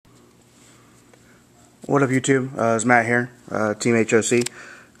What up, YouTube? It's Matt here, Team HOC.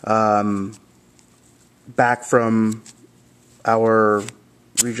 Back from our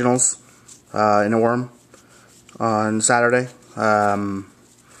regionals in Orem on Saturday.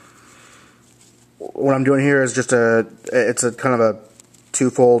 What I'm doing here is just it's a kind of a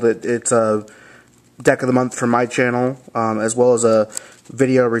twofold. It's a deck of the month for my channel, as well as a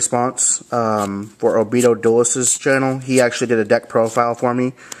video response for Obito Duelist's channel. He actually did a deck profile for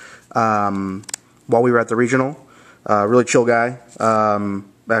me while we were at the regional. Really chill guy.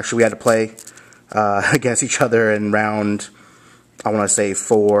 Actually, we had to play against each other in round, I want to say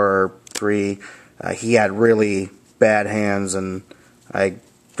 4, 3. He had really bad hands, and I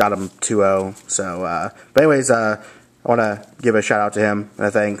got him 2-0. So, but anyways, I want to give a shout out to him.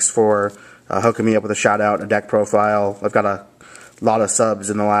 Thanks for hooking me up with a shout out, a deck profile. I've got a lot of subs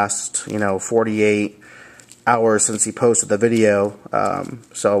in the last, 48 hours since he posted the video.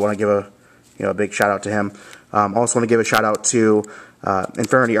 So I want to give a big shout out to him. Also want to give a shout out to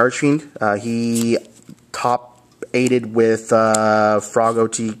Infernity Archfiend. He top 8'd with Frog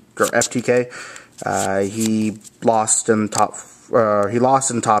OT or FTK. He lost in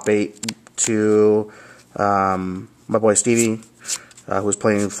top 8 to my boy Stevie, who was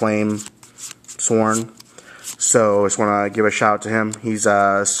playing Flame Sworn. So I just want to give a shout out to him. He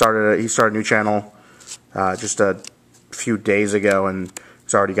started a new channel just a few days ago, and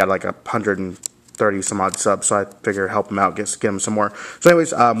he's already got like 130 some odd subs, so I figure help him out, get him some more. So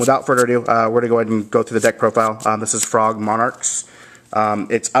anyways, without further ado, we're going to go ahead and go through the deck profile. This is Frog Monarchs.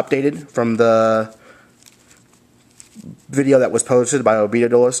 It's updated from the video that was posted by Obito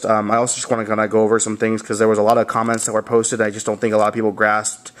Duelist. I also just want to kind of go over some things because there was a lot of comments that were posted. I just don't think a lot of people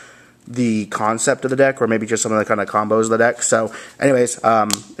grasped the concept of the deck, or maybe just some of the kind of combos of the deck. So anyways,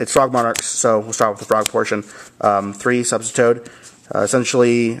 it's Frog Monarchs, so we'll start with the Frog portion. 3 Substitute.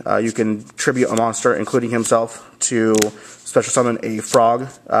 Essentially, you can tribute a monster, including himself, to special summon a frog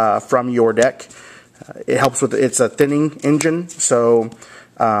from your deck. It helps with, it's a thinning engine, so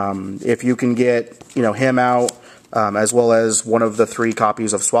if you can get him out, as well as one of the 3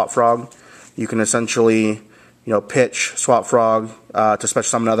 copies of Swap Frog, you can essentially pitch Swap Frog to special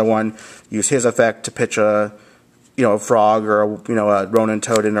summon another one, use his effect to pitch a frog or a Ronin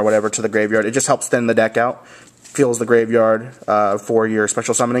Toadin or whatever to the graveyard. It just helps thin the deck out. Fills the graveyard for your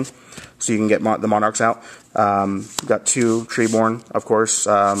special summoning, so you can get the Monarchs out. Got 2 Treeborn, of course.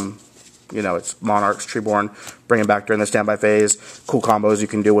 It's Monarchs, Treeborn. Bring them back during the standby phase. Cool combos you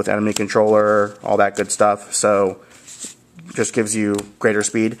can do with enemy controller, all that good stuff. So just gives you greater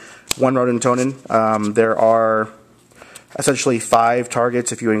speed. 1 Ronin Toadin. There are essentially 5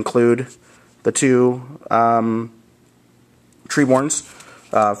 targets if you include the 2 Treeborns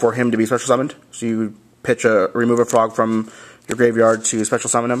for him to be special summoned. So you remove a frog from your graveyard to special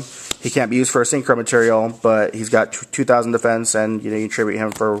summon him. He can't be used for a synchro material, but he's got 2,000 defense, and you tribute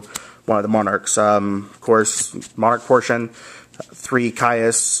him for one of the Monarchs. Of course, Monarch portion, 3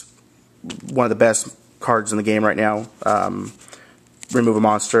 Caius, one of the best cards in the game right now. Remove a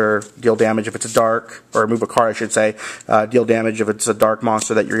monster, deal damage if it's a dark, or remove a card, I should say. Deal damage if it's a dark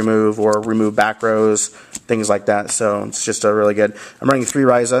monster that you remove, or remove back rows, things like that. So it's just a really good. I'm running 3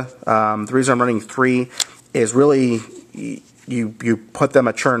 Ryza. The reason I'm running 3 is really you put them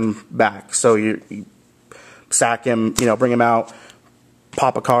a turn back. So you sack him, bring him out,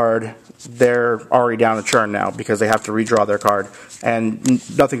 pop a card. They're already down a churn now because they have to redraw their card.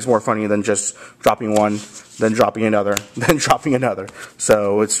 And nothing's more funny than just dropping one, then dropping another, then dropping another.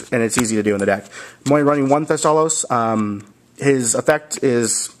 So it's easy to do in the deck. I'm only running 1 Thestalos. His effect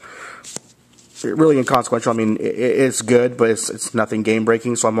is really inconsequential. I mean, it's good, but it's nothing game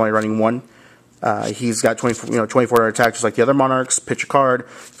breaking. So I'm only running 1. He's got 24 attacks just like the other Monarchs. Pitch a card.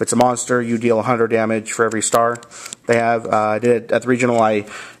 If it's a monster, you deal 100 damage for every star they have. I did it at the regional. I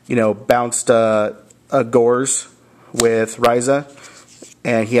bounced a Gores with Ryza,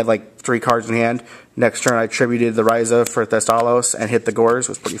 and he had like 3 cards in hand. Next turn, I tributed the Ryza for Thestalos and hit the Gores. It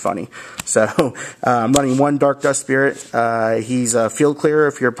was pretty funny. So I'm running 1 Dark Dust Spirit. He's a field clearer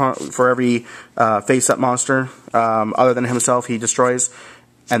if you're for every face-up monster other than himself he destroys.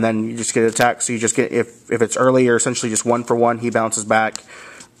 And then you just get attacked. So you just get, if it's early, or essentially just 1 for 1, he bounces back.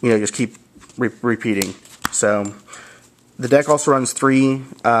 Just keep repeating. So the deck also runs 3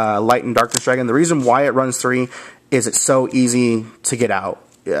 Light and Darkness Dragon. The reason why it runs 3 is it's so easy to get out.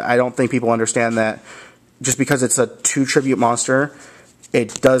 I don't think people understand that just because it's a 2 tribute monster,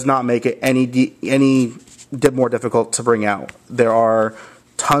 it does not make it any more difficult to bring out. There are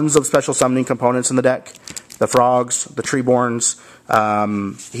tons of special summoning components in the deck. The frogs, the Treeborns.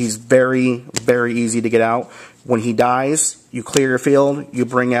 He's very, very easy to get out. When he dies, you clear your field, you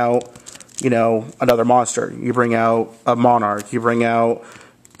bring out you know, another monster. You bring out a Monarch. You bring out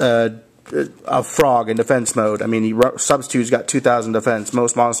a frog in defense mode. I mean, substitute's got 2,000 defense.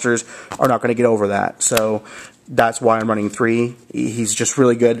 Most monsters are not going to get over that. So that's why I'm running 3. He's just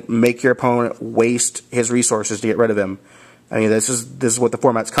really good. Make your opponent waste his resources to get rid of him. I mean, this is what the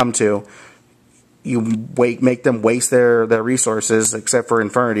format's come to. You make them waste their resources, except for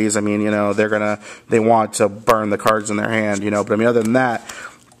Infinities. I mean, you know, they want to burn the cards in their hand, you know. But I mean, other than that,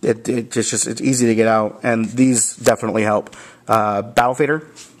 it's easy to get out, and these definitely help. Battle Fader,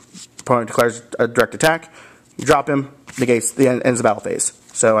 opponent declares a direct attack. You drop him, ends the battle phase.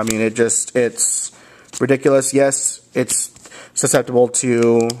 So I mean, it's ridiculous. Yes, it's susceptible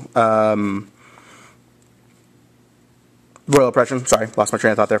to royal oppression. Sorry, lost my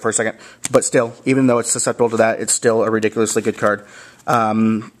train of thought there for a second. But still, even though it's susceptible to that, it's still a ridiculously good card.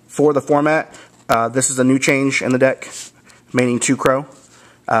 For the format, this is a new change in the deck, maining 2 Crow.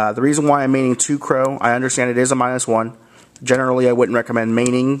 The reason why I'm maining 2 Crow, I understand it is a -1. Generally, I wouldn't recommend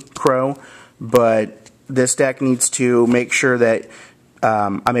maining Crow, but this deck needs to make sure that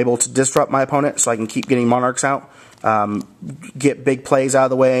I'm able to disrupt my opponent so I can keep getting Monarchs out. Get big plays out of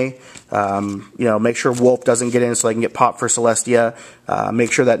the way. You know, make sure Wolf doesn't get in so I can get popped for Celestia.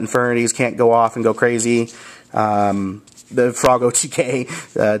 Make sure that Infinities can't go off and go crazy. The Frog OTK,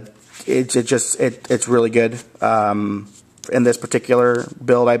 it's really good. In this particular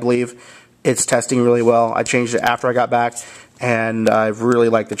build, I believe it's testing really well. I changed it after I got back, and I've really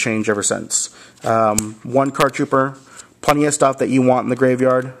liked the change ever since. 1 Card Trooper. Plenty of stuff that you want in the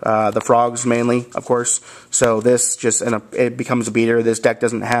graveyard. The frogs mainly, of course. So this it becomes a beater. This deck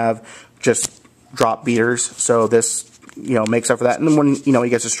doesn't have just drop beaters, so this, you know, makes up for that. And then when, you know, he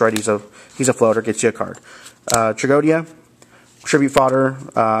gets destroyed, he's a floater, gets you a card. Tragodia, tribute fodder.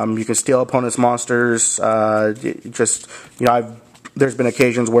 You can steal opponents' monsters. Just, you know, there's been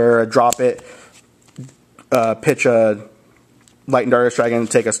occasions where I drop it, pitch a Light and Darkest Dragon,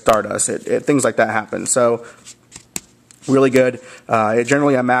 take a Stardust. Things like that happen. So really good. It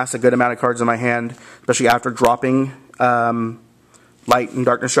generally amass a good amount of cards in my hand, especially after dropping Light and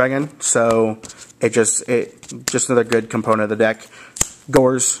Darkness Dragon. So just another good component of the deck.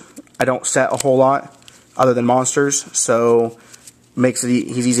 Gores, I don't set a whole lot other than monsters, so makes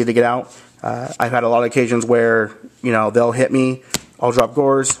he's easy to get out. I've had a lot of occasions where, you know, they'll hit me, I'll drop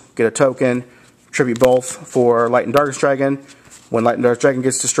Gores, get a token, tribute both for Light and Darkest Dragon. When Light and Darkest Dragon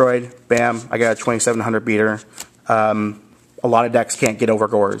gets destroyed, bam, I got a 2700 beater. A lot of decks can't get over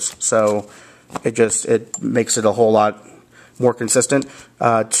Gores, so it makes it a whole lot more consistent.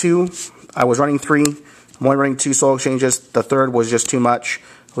 2, I was running 3. I'm only running 2 Soul Exchanges. The third was just too much.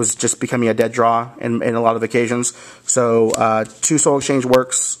 It was just becoming a dead draw in a lot of occasions. So 2 Soul Exchange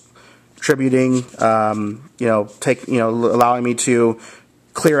works. Tributing, you know, allowing me to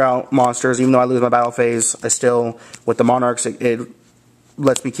clear out monsters. Even though I lose my battle phase, I still, with the Monarchs, it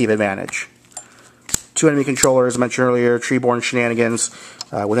lets me keep advantage. 2 enemy controllers, I mentioned earlier, Treeborn Shenanigans.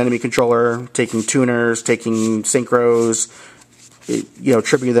 With enemy controller, taking tuners, taking synchros, you know,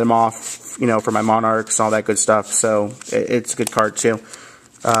 tributing them off, you know, for my Monarchs, all that good stuff. So it's a good card too.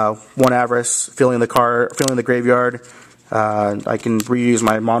 1 Avarice, filling the graveyard. I can reuse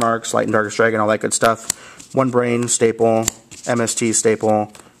my Monarchs, Light and Darkest Dragon, all that good stuff. 1 Brain, staple. MST,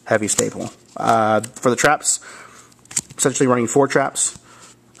 staple. Heavy, staple. For the traps, essentially running 4 traps.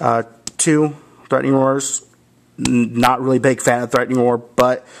 2 Threatening Roars. Not really big fan of Threatening Roar,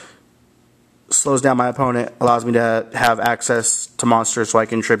 but slows down my opponent, allows me to have access to monsters so I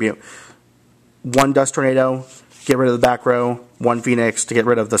can tribute. 1 Dust Tornado, get rid of the back row. 1 Phoenix to get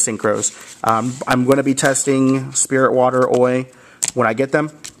rid of the synchros. I'm going to be testing Spirit Water Oi when I get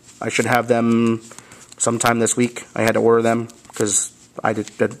them. I should have them sometime this week. I had to order them because I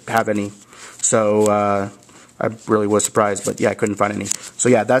didn't have any. So I really was surprised, but yeah, I couldn't find any. So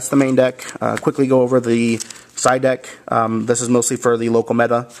yeah, that's the main deck. Quickly go over the side deck. This is mostly for the local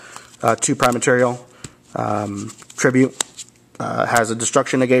meta. 2 Prime Material. Tribute. Has a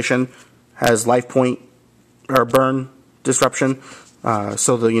Destruction Negation. Has Life Point or Burn Disruption.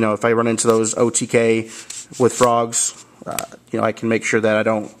 So that, you know, if I run into those OTK with frogs, you know, I can make sure that I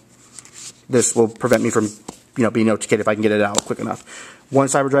don't. This will prevent me from, you know, being OTK'd if I can get it out quick enough. 1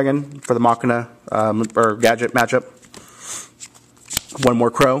 Cyber Dragon for the Machina or Gadget matchup. 1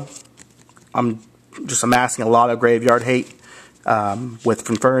 more Crow. I'm just amassing a lot of graveyard hate with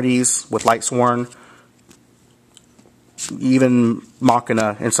Infinities, with Light Sworn, even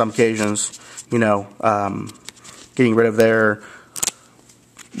Machina in some occasions. You know, getting rid of their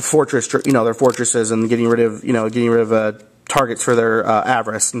fortress, you know, their fortresses, and getting rid of targets for their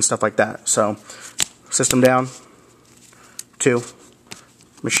avarice and stuff like that. So, system down. 2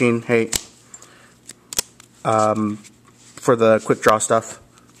 Machine Hate. For the quick draw stuff.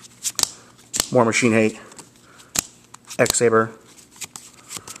 More Machine Hate, X-Saber,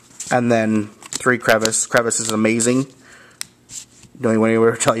 and then 3 Crevice. Crevice is amazing. Don't even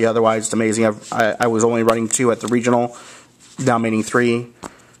want to tell you otherwise. It's amazing. I was only running 2 at the regional, now maining 3.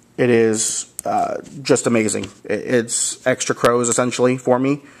 It is just amazing. It's extra crows essentially for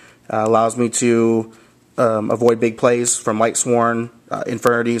me. Allows me to avoid big plays from Light Sworn,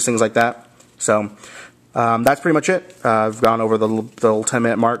 Infinities, things like that. So that's pretty much it. I've gone over the little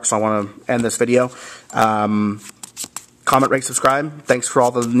 10-minute mark, so I want to end this video. Comment, rate, subscribe. Thanks for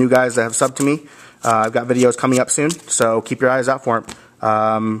all the new guys that have subbed to me. I've got videos coming up soon, so keep your eyes out for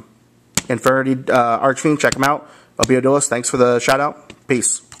them. Infinity Archfiend, check them out. Obio Duelist, thanks for the shout out.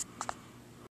 Peace.